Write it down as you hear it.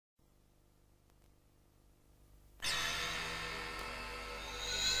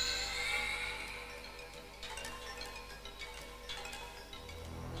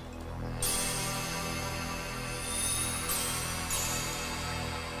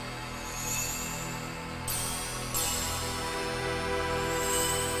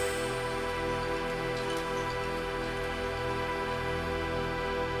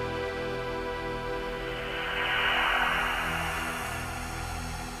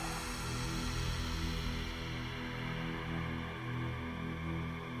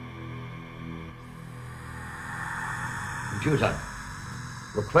Computer,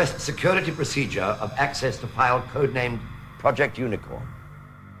 request security procedure of access to file codenamed Project Unicorn.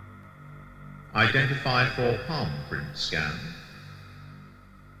 Identify for palm print scan.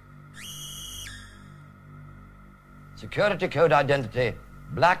 Security code identity,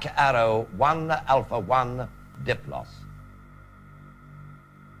 Black Arrow 1 Alpha 1 Diplos.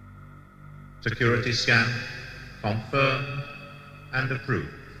 Security scan confirmed and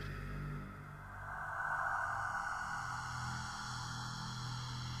approved.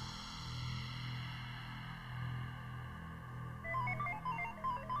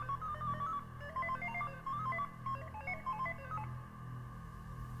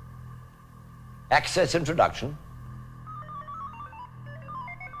 Access introduction.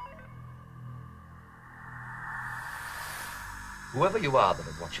 Whoever you are that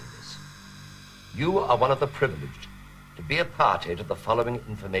are watching this, you are one of the privileged to be a party to the following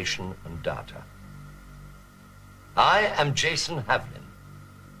information and data. I am Jason Havlin,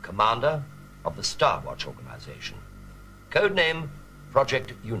 commander of the Starwatch organization, codename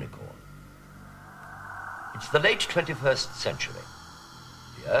Project Unicorn. It's the late 21st century.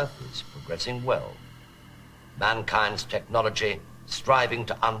 The Earth is progressing well. Mankind's technology striving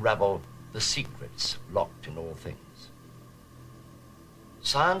to unravel the secrets locked in all things.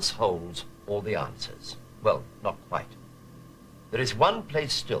 Science holds all the answers. Well, not quite. There is one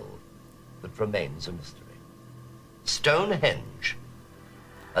place still that remains a mystery. Stonehenge,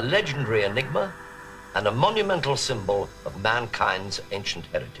 a legendary enigma and a monumental symbol of mankind's ancient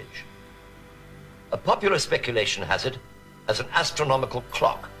heritage. A popular speculation has it as an astronomical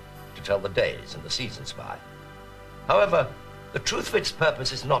clock to tell the days and the seasons by. However, the truth of its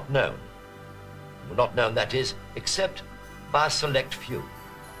purpose is not known. Well, not known, that is, except by a select few.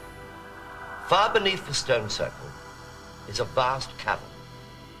 Far beneath the stone circle is a vast cavern.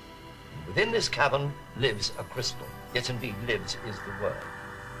 And within this cavern lives a crystal. Yes, indeed, lives is the word.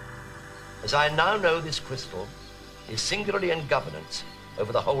 As I now know, this crystal is singularly in governance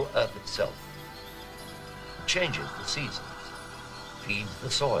over the whole Earth itself. It changes the seasons, feeds the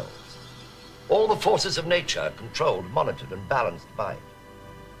soils. All the forces of nature are controlled, monitored, and balanced by it.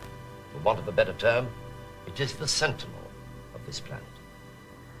 For want of a better term, it is the sentinel of this planet.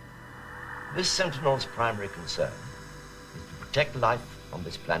 This sentinel's primary concern is to protect life on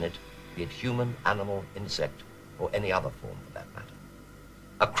this planet, be it human, animal, insect, or any other form for that matter.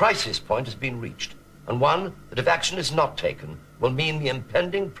 A crisis point has been reached, and one that if action is not taken will mean the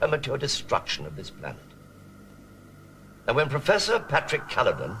impending premature destruction of this planet. Now, when Professor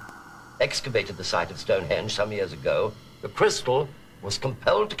Caldeon excavated the site of Stonehenge some years ago, the crystal was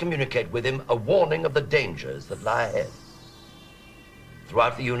compelled to communicate with him a warning of the dangers that lie ahead.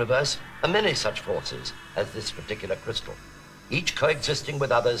 Throughout the universe are many such forces as this particular crystal, each coexisting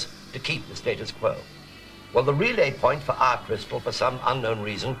with others to keep the status quo. Well, the relay point for our crystal, for some unknown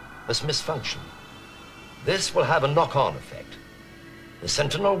reason, has misfunctioned. This will have a knock-on effect. The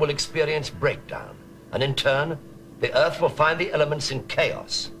Sentinel will experience breakdown, and in turn, the Earth will find the elements in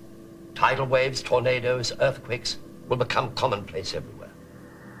chaos. Tidal waves, tornadoes, earthquakes will become commonplace everywhere.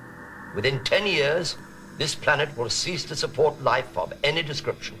 Within 10 years, this planet will cease to support life of any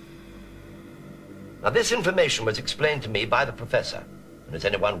description. Now, this information was explained to me by the professor, and as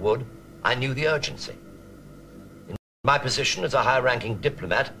anyone would, I knew the urgency. In my position as a high-ranking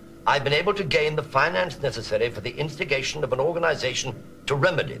diplomat, I've been able to gain the finance necessary for the instigation of an organization to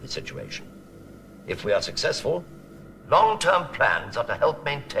remedy the situation. If we are successful, long-term plans are to help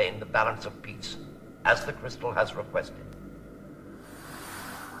maintain the balance of peace, as the crystal has requested.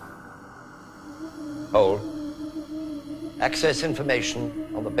 Hold. Access information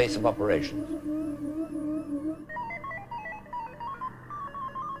on the base of operations.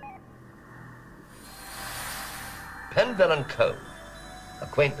 Penvellyn Cove, a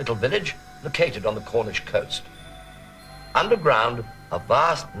quaint little village located on the Cornish coast. Underground are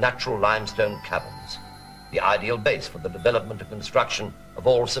vast natural limestone caverns, the ideal base for the development and construction of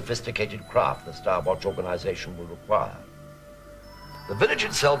all sophisticated craft the Starwatch organization will require. The village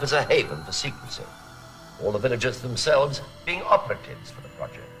itself is a haven for secrecy, all the villagers themselves being operatives for the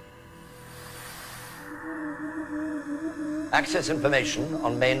project. Access information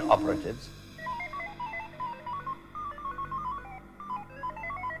on main operatives.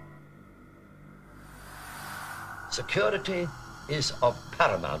 Security is of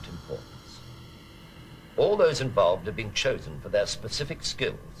paramount importance. All those involved have been chosen for their specific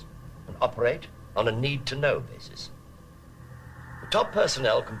skills and operate on a need-to-know basis. The top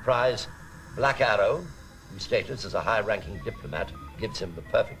personnel comprise Black Arrow, whose status as a high-ranking diplomat gives him the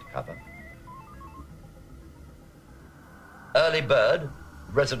perfect cover. Early Bird,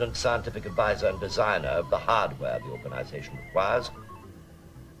 resident scientific advisor and designer of the hardware the organization requires,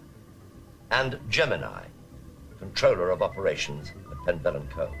 and Gemini, controller of operations at Penbell &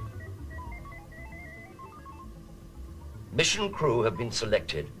 Co. Mission crew have been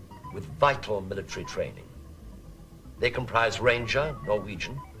selected with vital military training. They comprise Ranger,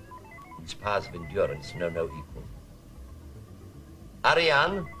 Norwegian, whose powers of endurance know no equal.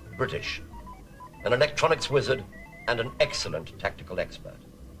 Ariane, British, an electronics wizard and an excellent tactical expert.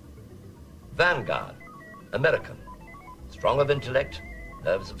 Vanguard, American, strong of intellect,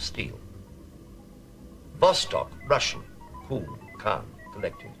 nerves of steel. Vostok, Russian, cool, calm,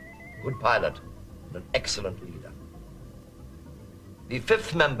 collected, good pilot, and an excellent leader. The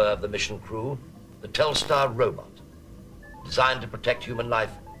fifth member of the mission crew, the Telstar robot, designed to protect human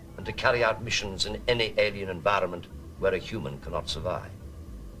life and to carry out missions in any alien environment where a human cannot survive.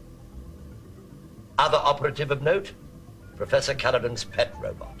 Other operative of note, Professor Caldeon's pet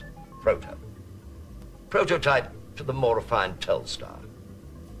robot, Proto. Prototype to the more refined Telstar.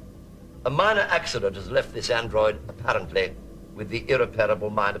 A minor accident has left this android, apparently, with the irreparable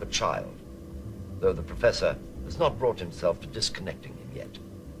mind of a child, though the professor has not brought himself to disconnecting him yet.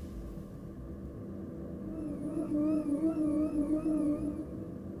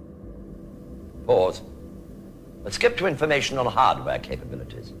 Pause. Let's skip to information on hardware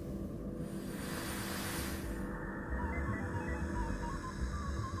capabilities.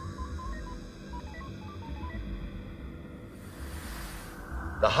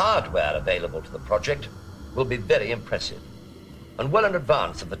 The hardware available to the project will be very impressive and well in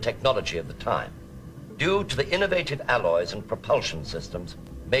advance of the technology of the time, due to the innovative alloys and propulsion systems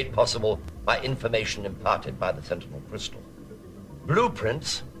made possible by information imparted by the Sentinel crystal.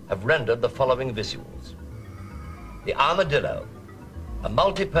 Blueprints have rendered the following visuals. The Armadillo, a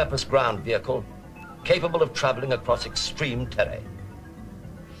multi-purpose ground vehicle capable of traveling across extreme terrain.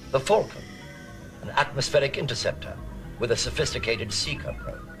 The Falcon, an atmospheric interceptor with a sophisticated seeker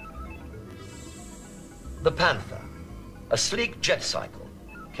probe. The Panther, a sleek jet cycle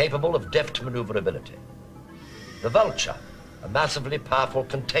capable of deft maneuverability. The Vulture, a massively powerful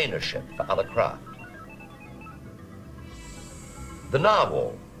container ship for other craft. The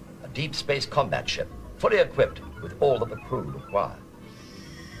Narwhal, a deep space combat ship fully equipped with all that the crew require.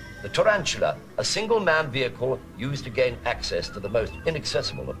 The Tarantula, a single-man vehicle used to gain access to the most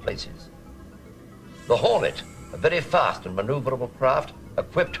inaccessible of places. The Hornet, a very fast and maneuverable craft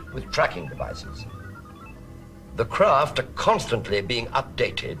equipped with tracking devices. The craft are constantly being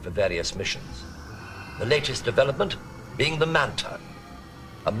updated for various missions. The latest development being the Manta,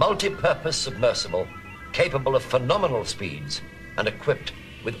 a multi-purpose submersible capable of phenomenal speeds and equipped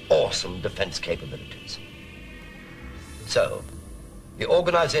with awesome defense capabilities. So, the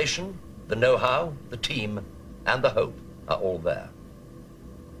organization, the know-how, the team, and the hope are all there.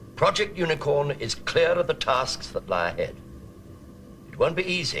 Project Unicorn is clear of the tasks that lie ahead. It won't be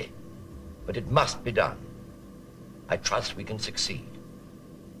easy, but it must be done. I trust we can succeed,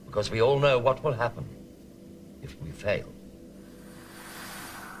 because we all know what will happen if we fail.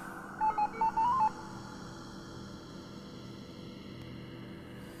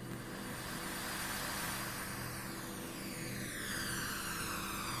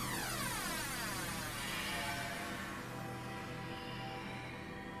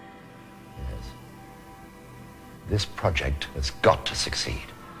 This project has got to succeed.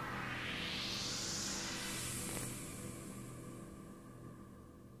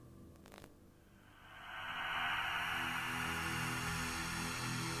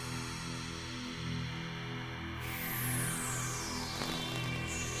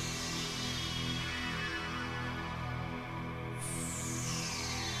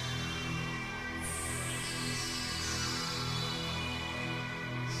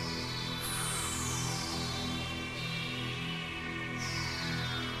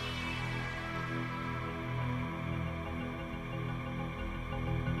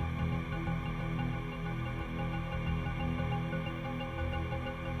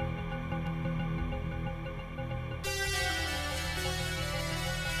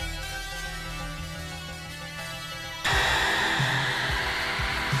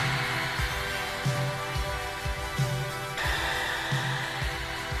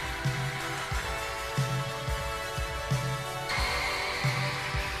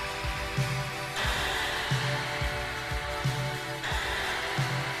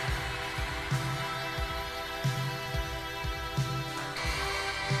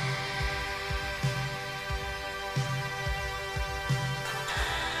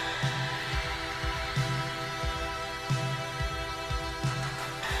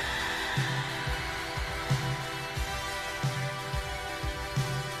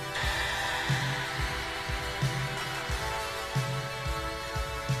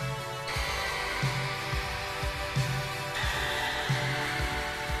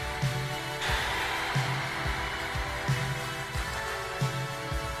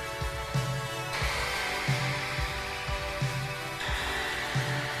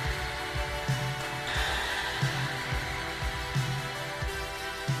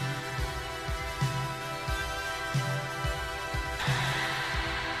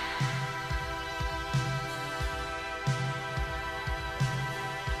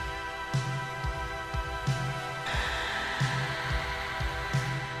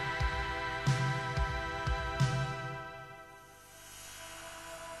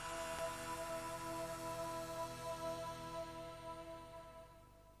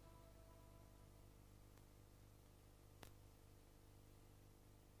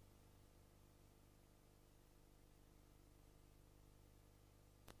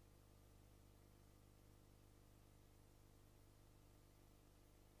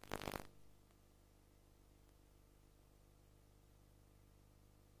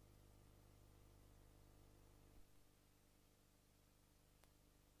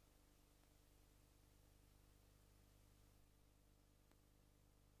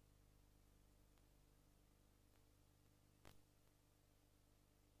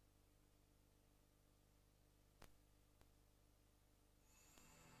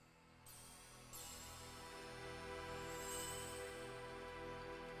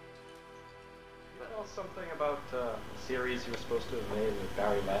 something about a series you were supposed to have made with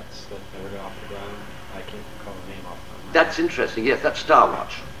Barry Letts that never got off the ground? I can't recall the name off the That's interesting, yes, that's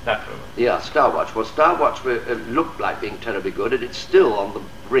Starwatch. That film. Yeah, Starwatch. Well, Starwatch looked like being terribly good, and it's still on the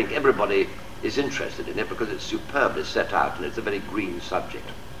brink. Everybody is interested in it because it's superbly set out, and it's a very green subject.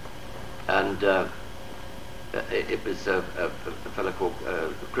 And it was a fellow called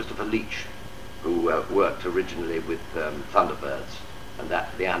Christopher Leach, who worked originally with Thunderbirds and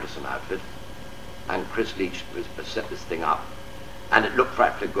the Anderson outfit. And Chris Leach set this thing up. And it looked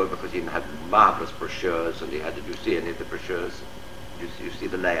practically good because he had marvellous brochures, and he had, did you see any of the brochures? You see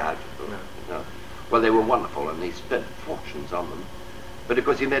the layout? No. Well, they were wonderful, and he spent fortunes on them. But of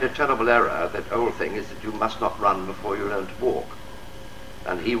course he made a terrible error. That old thing is that you must not run before you learn to walk.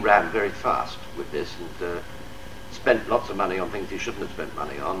 And he ran very fast with this, and spent lots of money on things he shouldn't have spent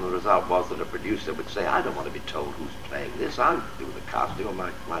money on. The result was that a producer would say, I don't want to be told who's playing this. I'll do the casting, or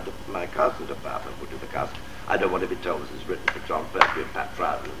my casting department will do the casting. I don't want to be told this is written for John Pertwee and Pat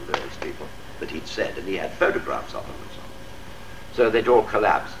Trout and various people that he'd said, and he had photographs of them and so on. So they'd all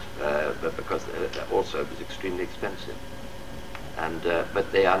collapsed, but because also it was extremely expensive. And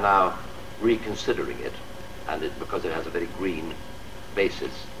but they are now reconsidering it, and because it has a very green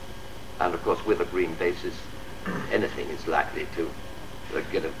basis, and of course with a green basis, anything is likely to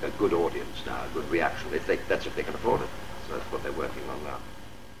get a good audience now, a good reaction. That's if they can afford it. So that's what they're working on now.